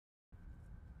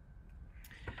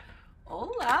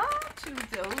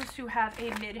to those who have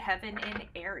a midheaven in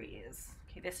Aries.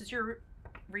 Okay, this is your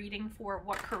reading for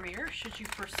what career should you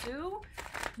pursue.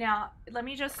 Now, let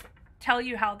me just tell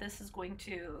you how this is going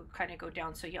to kind of go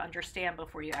down so you understand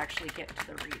before you actually get to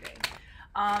the reading.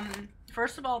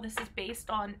 First of all, this is based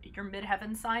on your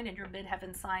midheaven sign and your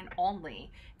midheaven sign only.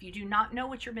 If you do not know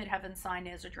what your midheaven sign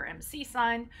is or your MC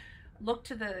sign, look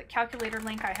to the calculator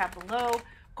link I have below.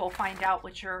 Go find out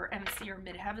what your MC or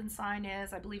midheaven sign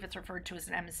is. I believe it's referred to as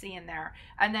an MC in there.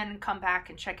 And then come back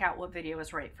and check out what video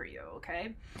is right for you,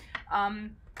 okay?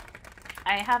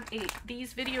 I have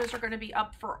these videos are going to be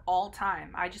up for all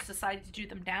time. I just decided to do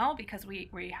them now because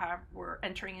we're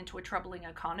entering into a troubling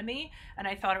economy, and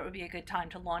I thought it would be a good time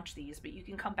to launch these. But you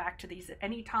can come back to these at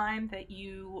any time that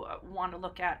you want to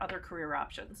look at other career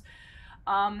options.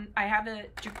 I have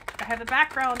a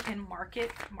background in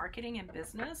marketing and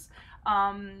business.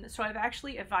 So I've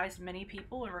actually advised many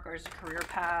people in regards to career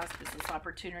paths, business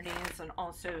opportunities, and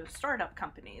also startup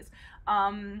companies.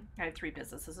 I have 3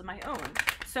 businesses of my own.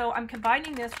 So I'm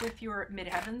combining this with your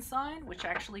midheaven sign, which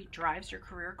actually drives your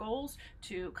career goals,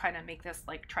 to kind of make this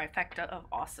like trifecta of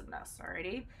awesomeness.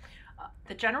 Alrighty.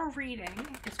 The general reading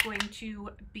is going to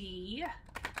be,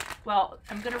 well,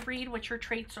 I'm going to read what your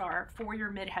traits are for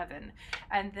your midheaven,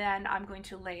 and then I'm going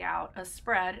to lay out a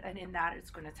spread, and in that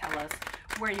it's going to tell us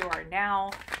where you are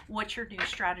now, what your new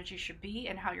strategy should be,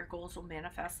 and how your goals will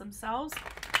manifest themselves.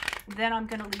 Then I'm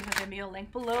going to leave a Vimeo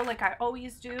link below like I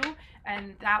always do,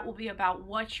 and that will be about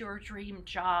what your dream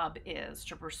job is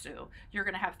to pursue. You're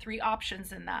going to have 3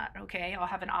 options in that, okay? I'll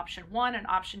have an option 1, an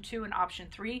option 2, and option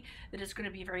 3 that is going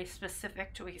to be very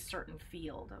specific to a certain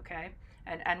field, okay?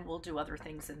 And we'll do other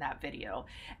things in that video.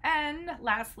 And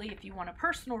lastly, if you want a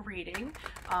personal reading,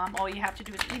 all you have to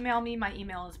do is email me. My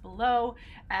email is below,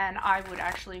 and I would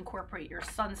actually incorporate your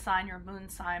sun sign, your moon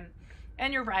sign,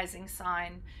 and your rising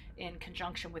sign in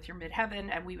conjunction with your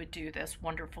midheaven, and we would do this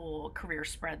wonderful career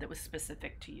spread that was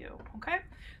specific to you. Okay,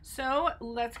 so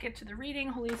let's get to the reading.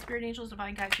 Holy Spirit, angels,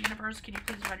 divine guides, universe, can you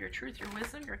please provide your truth, your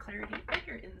wisdom, your clarity, and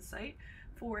your insight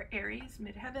for Aries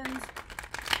midheavens?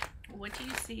 What do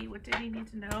you see? What do you need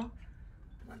to know? Hold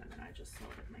on a minute, I just saw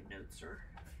that my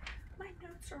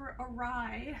notes are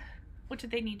awry. What do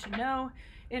they need to know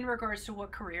in regards to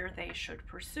what career they should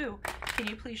pursue? Can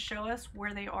you please show us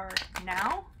where they are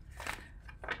now,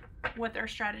 what their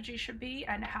strategy should be,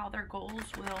 and how their goals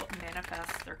will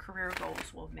manifest, their career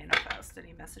goals will manifest?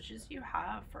 Any messages you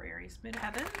have for Aries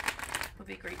midheaven would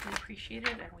be greatly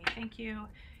appreciated, and we thank you.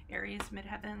 Aries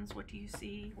midheavens, what do you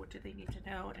see? What do they need to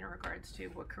know in regards to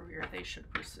what career they should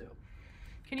pursue?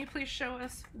 Can you please show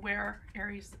us where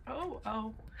Aries,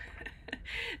 oh.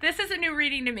 This is a new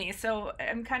reading to me, so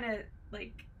I'm kind of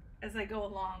like, as I go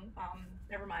along,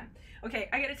 never mind. Okay,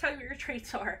 I gotta tell you what your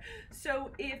traits are.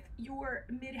 So if your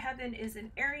midheaven is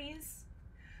in Aries,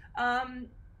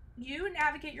 you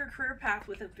navigate your career path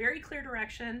with a very clear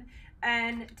direction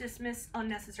and dismiss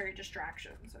unnecessary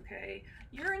distractions, okay?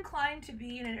 You're inclined to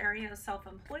be in an area of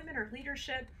self-employment or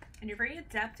leadership, and you're very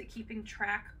adept at keeping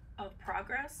track of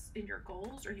progress in your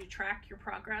goals, or you track your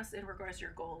progress in regards to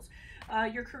your goals.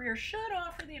 Your career should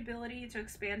offer the ability to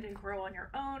expand and grow on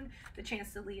your own, the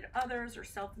chance to lead others or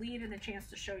self-lead, and the chance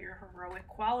to show your heroic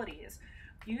qualities.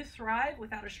 You thrive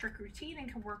without a strict routine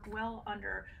and can work well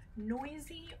under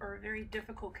noisy or very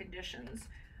difficult conditions.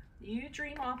 You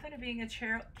dream often of being a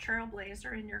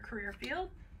trailblazer in your career field.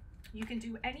 You can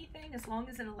do anything as long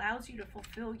as it allows you to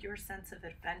fulfill your sense of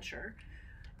adventure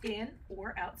in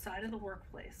or outside of the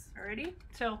workplace. Alrighty?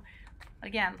 So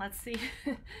again, let's see.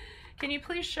 Can you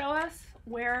please show us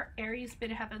where Aries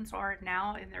midheavens are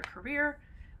now in their career?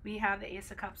 We have the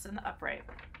Ace of Cups in the upright.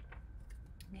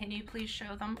 Can you please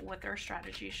show them what their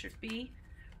strategy should be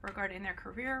regarding their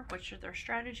career? What should their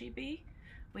strategy be?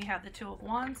 We have the Two of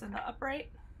Wands in the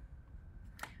upright.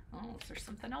 Oh, there's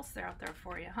something else there out there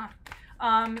for you, huh?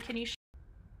 Can you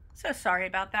So sorry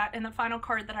about that. And the final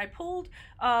card that I pulled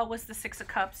was the Six of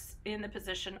Cups in the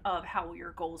position of how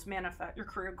your goals manifest, your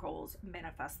career goals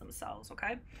manifest themselves,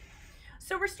 okay?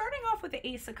 So we're starting off with the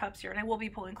Ace of Cups here, and I will be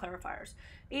pulling clarifiers.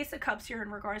 Ace of Cups here in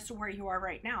regards to where you are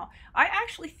right now. I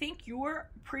actually think you're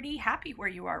pretty happy where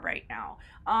you are right now.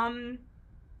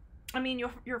 I mean,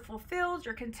 you're fulfilled,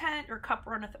 you're content, your cup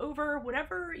runneth over.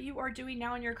 Whatever you are doing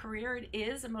now in your career, it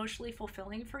is emotionally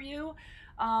fulfilling for you.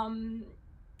 And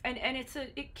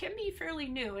it can be fairly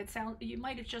new. You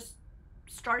might have just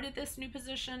started this new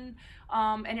position,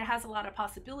 and it has a lot of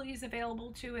possibilities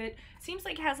available to it. Seems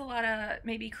like it has a lot of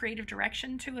maybe creative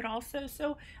direction to it also.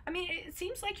 So, I mean, it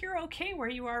seems like you're okay where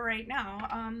you are right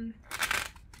now.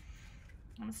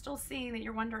 I'm still seeing that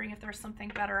you're wondering if there's something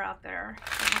better out there.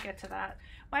 So we'll get to that.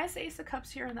 Why is the Ace of Cups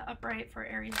here in the upright for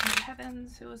Aries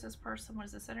Midheavens? Who is this person? What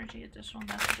is this energy? Additional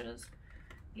messages.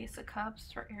 Ace of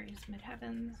Cups for Aries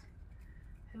Midheavens.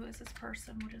 Who is this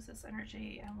person? What is this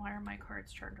energy? And why are my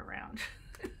cards turned around?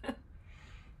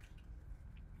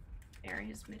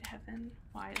 Aries Midheaven.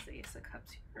 Why is the Ace of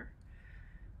Cups here?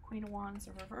 Queen of Wands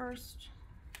in reversed.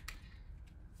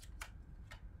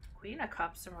 Queen of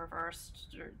Cups in reversed.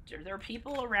 Are there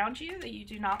people around you that you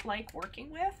do not like working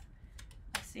with?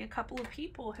 I see a couple of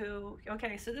people who,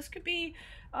 okay, so this could be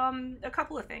a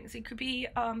couple of things. It could be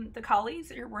the colleagues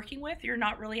that you're working with. You're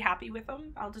not really happy with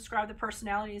them. I'll describe the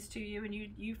personalities to you, and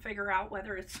you figure out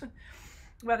whether it's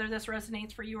whether this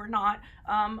resonates for you or not.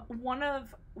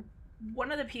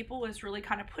 One of the people is really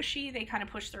kind of pushy. They kind of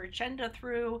push their agenda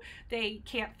through. They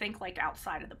can't think like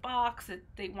outside of the box.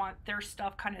 They want their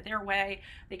stuff kind of their way.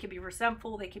 They could be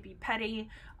resentful. They could be petty.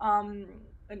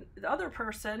 And the other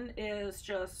person is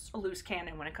just a loose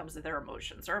cannon when it comes to their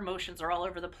emotions. Their emotions are all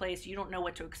over the place. You don't know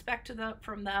what to expect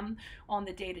from them on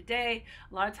the day-to-day.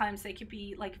 A lot of times they could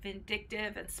be like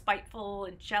vindictive and spiteful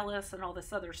and jealous and all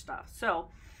this other stuff. So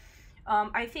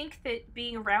I think that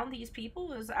being around these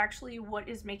people is actually what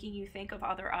is making you think of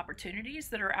other opportunities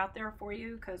that are out there for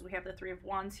you, because we have the Three of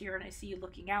Wands here, and I see you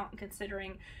looking out and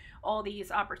considering all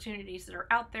these opportunities that are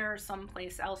out there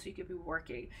someplace else you could be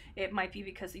working. It might be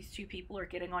because these two people are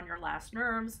getting on your last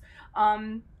nerves.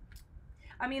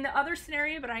 I mean, the other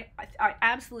scenario, but I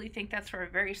absolutely think that's for a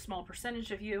very small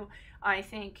percentage of you. I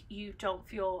think you don't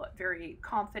feel very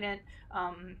confident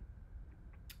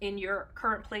in your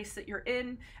current place that you're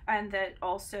in, and that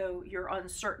also you're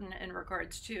uncertain in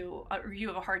regards to, you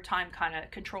have a hard time kind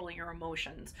of controlling your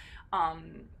emotions,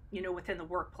 you know, within the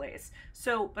workplace.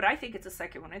 So, but I think it's a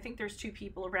second one. I think there's two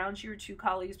people around you, or two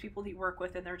colleagues, people that you work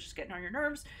with, and they're just getting on your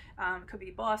nerves. Could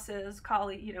be bosses,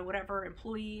 colleagues, you know, whatever,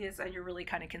 employees, and you're really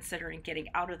kind of considering getting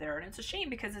out of there. And it's a shame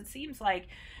because it seems like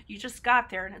you just got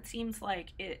there, and it seems like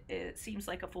it seems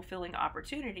like a fulfilling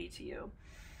opportunity to you.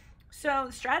 So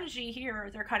the strategy here,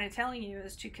 they're kind of telling you,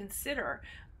 is to consider.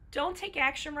 Don't take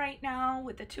action right now.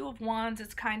 With the Two of Wands,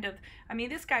 it's kind of, I mean,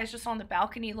 this guy's just on the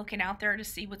balcony looking out there to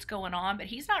see what's going on, but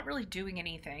he's not really doing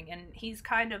anything. And he's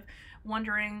kind of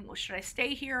wondering, well, should I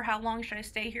stay here? How long should I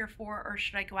stay here for? Or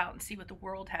should I go out and see what the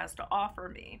world has to offer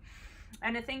me?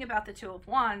 And the thing about the Two of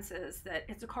Wands is that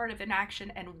it's a card of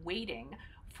inaction and waiting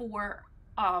for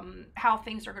how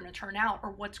things are going to turn out,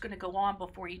 or what's going to go on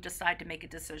before you decide to make a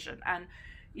decision. And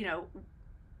you know,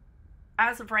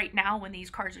 as of right now, when these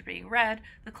cards are being read,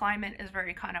 the climate is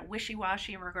very kind of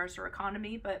wishy-washy in regards to our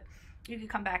economy, but you can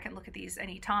come back and look at these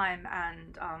anytime,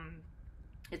 and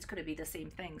it's going to be the same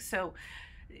thing. So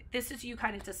this is you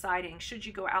kind of deciding, should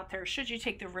you go out there? Should you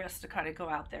take the risk to kind of go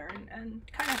out there and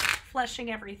kind of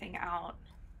fleshing everything out?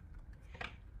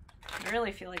 I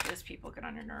really feel like those people get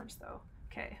on your nerves, though.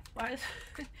 Okay,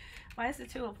 why is the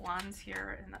Two of Wands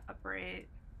here in the upright?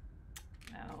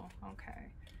 No, okay.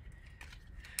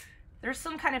 There's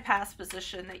some kind of past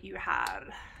position that you had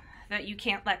that you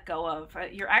can't let go of.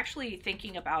 You're actually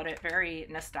thinking about it very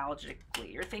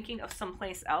nostalgically. You're thinking of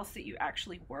someplace else that you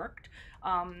actually worked.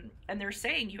 And they're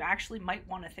saying you actually might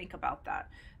want to think about that,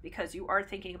 because you are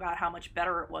thinking about how much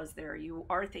better it was there. You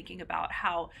are thinking about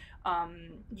how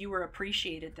you were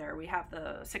appreciated there. We have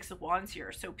the Six of Wands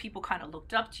here. So people kind of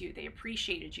looked up to you. They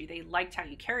appreciated you. They liked how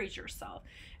you carried yourself.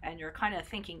 And you're kind of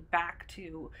thinking back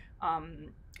to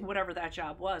whatever that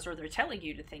job was, or they're telling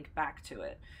you to think back to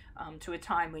it, to a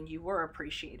time when you were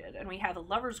appreciated. And we have the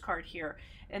Lover's card here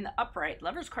in the upright.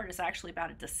 Lover's card is actually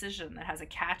about a decision that has a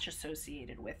catch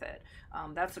associated with it.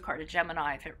 That's the card of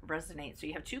Gemini, if it resonates. So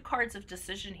you have two cards of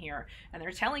decision here, and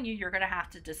they're telling you you're going to have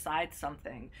to decide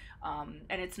something,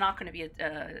 and it's not going to be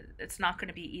it's not going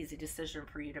to be an easy decision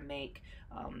for you to make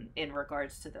in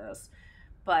regards to this.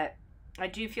 But I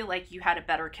do feel like you had a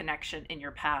better connection in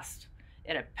your past,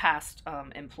 in a past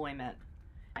employment,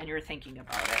 and you're thinking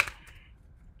about it,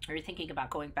 or you're thinking about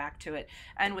going back to it.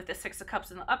 And with the Six of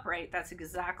Cups in the upright, that's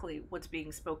exactly what's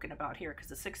being spoken about here, because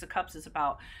the Six of Cups is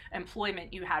about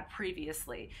employment you had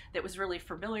previously that was really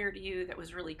familiar to you, that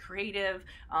was really creative.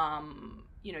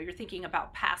 You know, you're thinking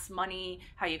about past money,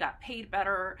 how you got paid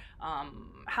better,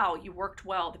 how you worked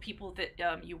well. The people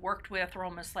that you worked with are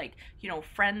almost like, you know,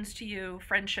 friends to you,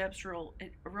 friendships,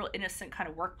 a real innocent kind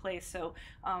of workplace. So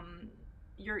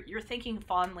you're thinking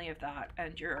fondly of that,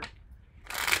 and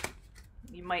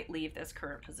you might leave this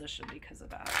current position because of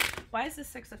that. Why is the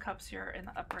Six of Cups here in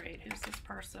the upright? Who's this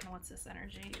person? What's this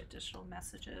energy? Additional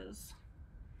messages.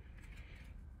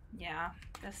 Yeah,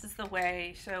 this is the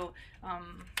way. So,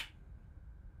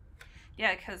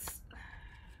 yeah, because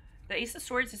The Ace of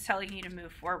Swords is telling you to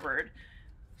move forward.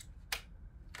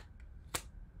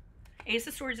 Ace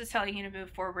of Swords is telling you to move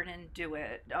forward and do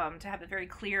it, to have a very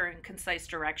clear and concise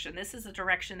direction. This is a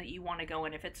direction that you want to go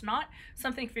in. If it's not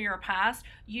something from your past,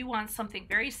 you want something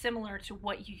very similar to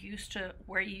what you used to,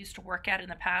 where you used to work at in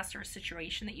the past, or a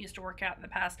situation that you used to work at in the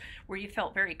past where you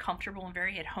felt very comfortable and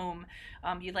very at home.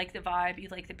 You like the vibe, you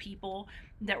like the people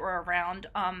that were around,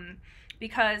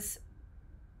 because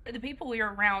the people we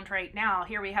are around right now,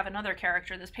 here we have another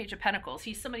character, this Page of Pentacles.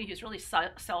 He's somebody who's really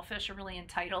selfish or really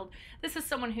entitled. This is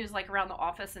someone who's like around the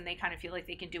office and they kind of feel like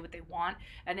they can do what they want,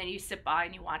 and then you sit by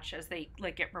and you watch as they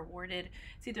like get rewarded.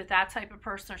 It's either that type of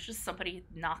person or it's just somebody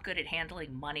not good at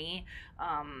handling money.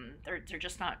 They're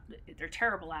just not, they're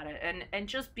terrible at it. And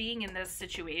just being in this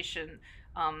situation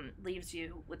leaves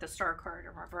you with the Star card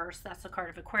in reverse. That's the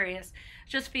card of Aquarius.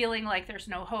 Just feeling like there's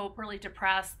no hope, really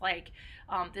depressed, like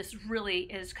this really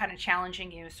is kind of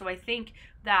challenging you. So I think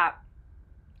that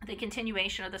the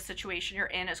continuation of the situation you're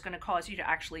in is going to cause you to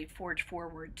actually forge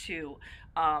forward to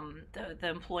the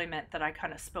employment that I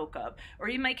kind of spoke of. Or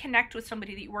you might connect with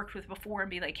somebody that you worked with before and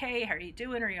be like, hey, how are you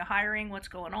doing? Are you hiring? What's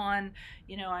going on?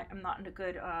 You know, I'm not in a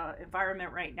good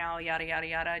environment right now, yada, yada,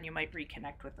 yada. And you might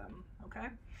reconnect with them, okay?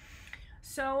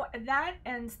 So that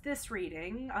ends this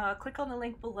reading. Click on the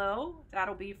link below.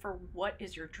 That'll be for what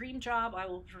is your dream job. I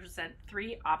will present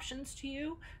 3 options to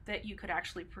you that you could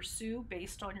actually pursue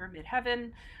based on your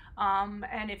midheaven.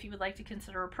 And if you would like to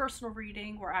consider a personal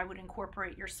reading where I would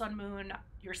incorporate your sun, moon,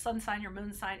 your sun sign, your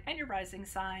moon sign, and your rising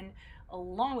sign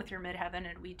along with your midheaven,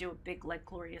 and we do a big, like,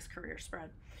 glorious career spread,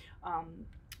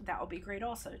 that will be great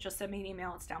also. Just send me an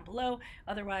email. It's down below.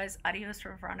 Otherwise, adios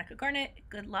from Veronica Garnet.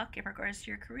 Good luck in regards to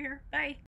your career. Bye.